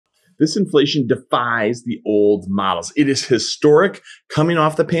This inflation defies the old models. It is historic, coming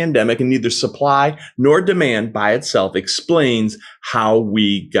off the pandemic, and neither supply nor demand by itself explains how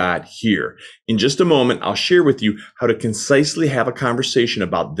we got here. In just a moment, I'll share with you how to concisely have a conversation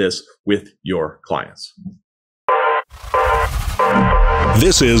about this with your clients.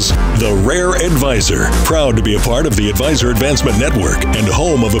 This is The Rare Advisor, proud to be a part of the Advisor Advancement Network and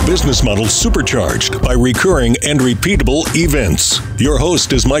home of a business model supercharged by recurring and repeatable events. Your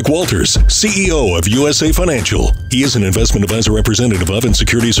host is Mike Walters, CEO of USA Financial. He is an investment advisor representative of and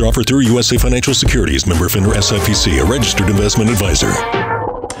securities are offered through USA Financial Securities, member FINRA SIPC, a registered investment advisor.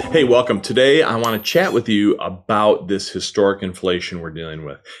 Hey, welcome. Today, I want to chat with you about this historic inflation we're dealing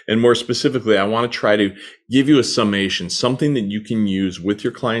with. And more specifically, I want to try to give you a summation, something that you can use with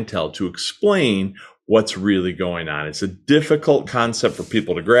your clientele to explain what's really going on. It's a difficult concept for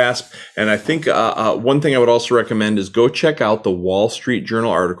people to grasp. And I think one thing I would also recommend is go check out the Wall Street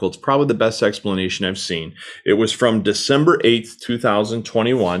Journal article. It's probably the best explanation I've seen. It was from December 8th,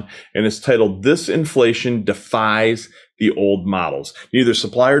 2021, and it's titled, "This Inflation Defies the Old Models. Neither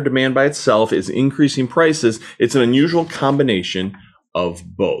supply or demand by itself is increasing prices. It's an unusual combination of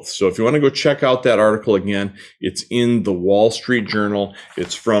both." So if you want to go check out that article again, it's in the Wall Street Journal.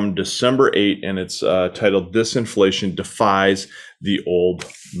 It's from December 8th, and it's titled, "This Inflation Defies the Old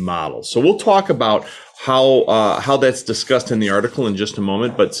Models." So we'll talk about how that's discussed in the article in just a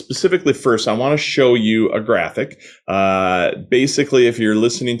moment, but specifically first, I want to show you a graphic. Basically, if you're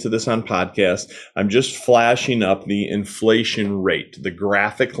listening to this on podcast, I'm just flashing up the inflation rate, the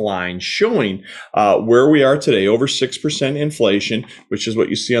graphic line showing where we are today, over 6% inflation, which is what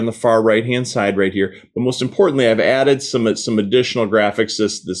you see on the far right-hand side right here. But most importantly, I've added some additional graphics,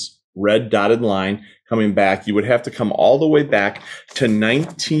 this red dotted line coming back. You would have to come all the way back to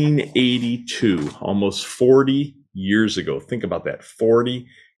 1982, almost 40 years ago. Think about that, 40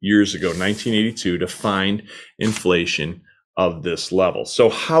 years ago, 1982, to find inflation of this level. So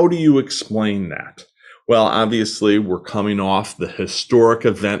how do you explain that? Well, obviously, we're coming off the historic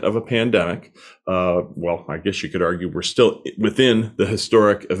event of a pandemic. Well, I guess you could argue we're still within the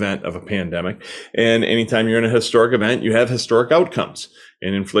historic event of a pandemic. And anytime you're in a historic event, you have historic outcomes.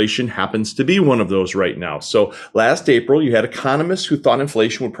 And inflation happens to be one of those right now. So last April, you had economists who thought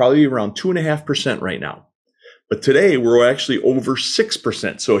inflation would probably be around 2.5% right now. But today, we're actually over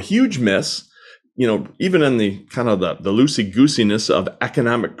 6%. So a huge miss. You know, even in the kind of the loosey-goosiness of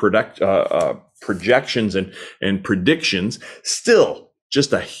economic projections and predictions, still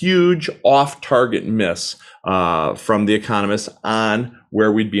just a huge off-target miss from the economists on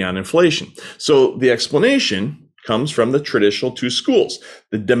where we'd be on inflation. So the explanation comes from the traditional two schools.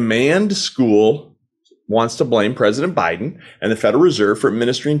 The demand school wants to blame President Biden and the Federal Reserve for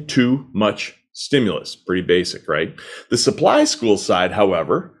administering too much stimulus. Pretty basic, right? The supply school side,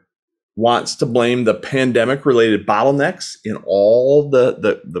 however, wants to blame the pandemic-related bottlenecks in all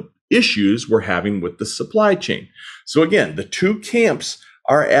the issues we're having with the supply chain. So again, the two camps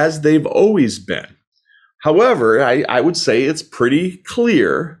are as they've always been. However, I would say it's pretty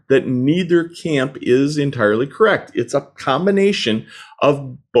clear that neither camp is entirely correct. It's a combination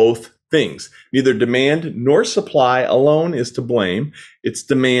of both things. Neither demand nor supply alone is to blame. It's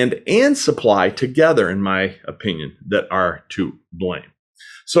demand and supply together, in my opinion, that are to blame.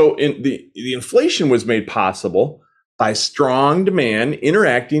 So the inflation was made possible by strong demand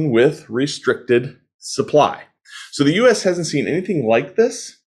interacting with restricted supply. So the U.S. hasn't seen anything like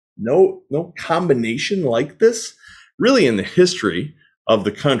this, no combination like this, really in the history of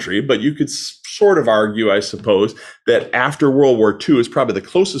the country. But you could sort of argue, I suppose, that after World War II is probably the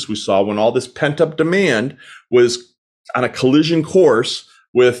closest we saw when all this pent-up demand was on a collision course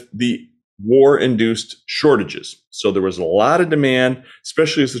with the war-induced shortages. So there was a lot of demand,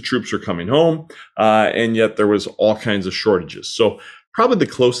 especially as the troops were coming home, and yet there was all kinds of shortages. So probably the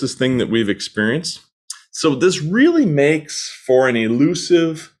closest thing that we've experienced. So this really makes for an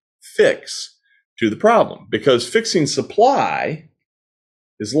elusive fix to the problem, because fixing supply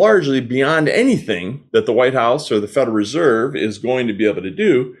is largely beyond anything that the White House or the Federal Reserve is going to be able to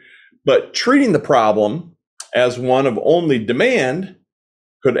do. But treating the problem as one of only demand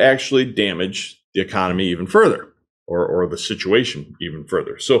could actually damage the economy even further, or the situation even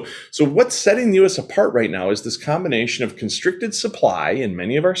further. So what's setting the U.S. apart right now is this combination of constricted supply in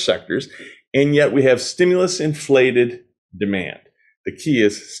many of our sectors, and yet we have stimulus-inflated demand. The key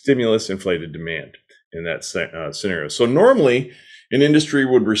is stimulus-inflated demand in that scenario. So normally, an industry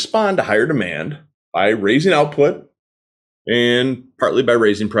would respond to higher demand by raising output and partly by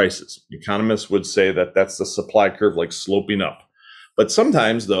raising prices. Economists would say that that's the supply curve, like sloping up. But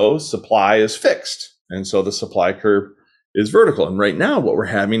sometimes, though, supply is fixed. And so the supply curve is vertical. And right now what we're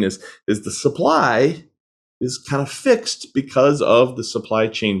having is the supply is kind of fixed because of the supply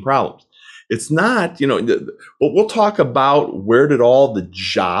chain problems. It's not, we'll talk about where did all the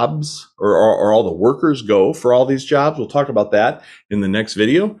jobs or all the workers go for all these jobs. We'll talk about that in the next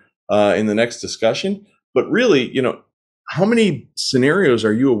video, in the next discussion. But really, how many scenarios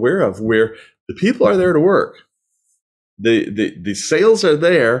are you aware of where the people are there to work? The sales are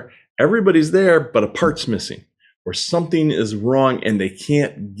there, everybody's there, but a part's missing or something is wrong and they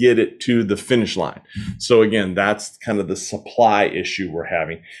can't get it to the finish line. So again, that's kind of the supply issue we're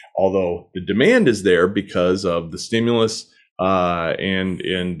having. Although the demand is there because of the stimulus and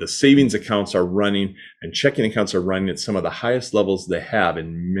the savings accounts are running and checking accounts are running at some of the highest levels they have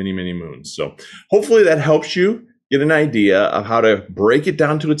in many, many moons. So hopefully that helps you get an idea of how to break it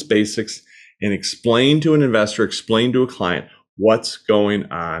down to its basics and explain to an investor, explain to a client what's going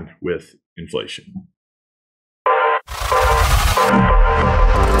on with inflation.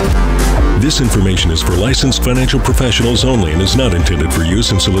 This information is for licensed financial professionals only and is not intended for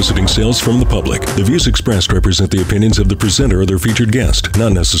use in soliciting sales from the public. The views expressed represent the opinions of the presenter or their featured guest,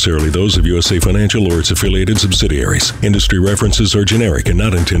 not necessarily those of USA Financial or its affiliated subsidiaries. Industry references are generic and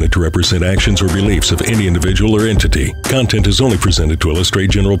not intended to represent actions or beliefs of any individual or entity. Content is only presented to illustrate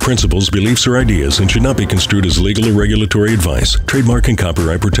general principles, beliefs, or ideas and should not be construed as legal or regulatory advice. Trademark and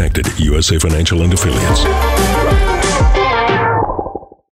copyright protected. USA Financial and Affiliates.